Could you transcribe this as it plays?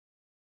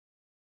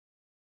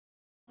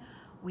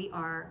we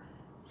are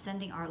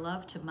sending our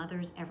love to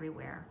mothers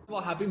everywhere.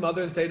 Well, happy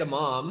Mother's Day to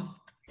Mom.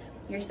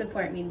 Your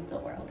support means the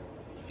world.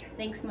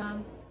 Thanks,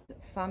 Mom.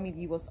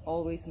 Family was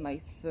always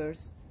my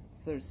first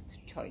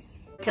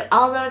choice. To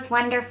all those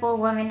wonderful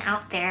women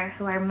out there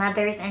who are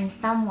mothers in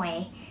some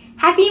way,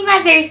 happy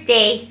Mother's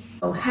Day!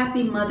 Oh,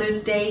 happy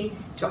Mother's Day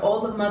to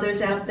all the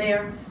mothers out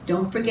there.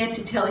 Don't forget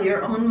to tell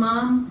your own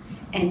mom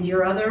and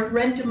your other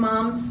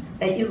rent-a-moms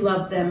that you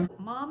love them.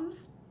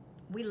 Moms,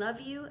 we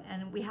love you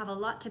and we have a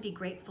lot to be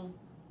grateful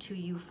to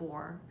you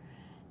for.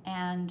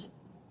 And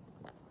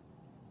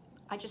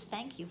I just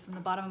thank you from the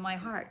bottom of my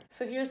heart.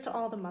 So here's to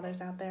all the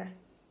mothers out there.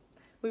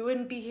 We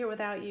wouldn't be here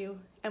without you,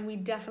 and we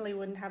definitely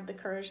wouldn't have the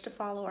courage to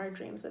follow our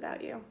dreams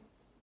without you.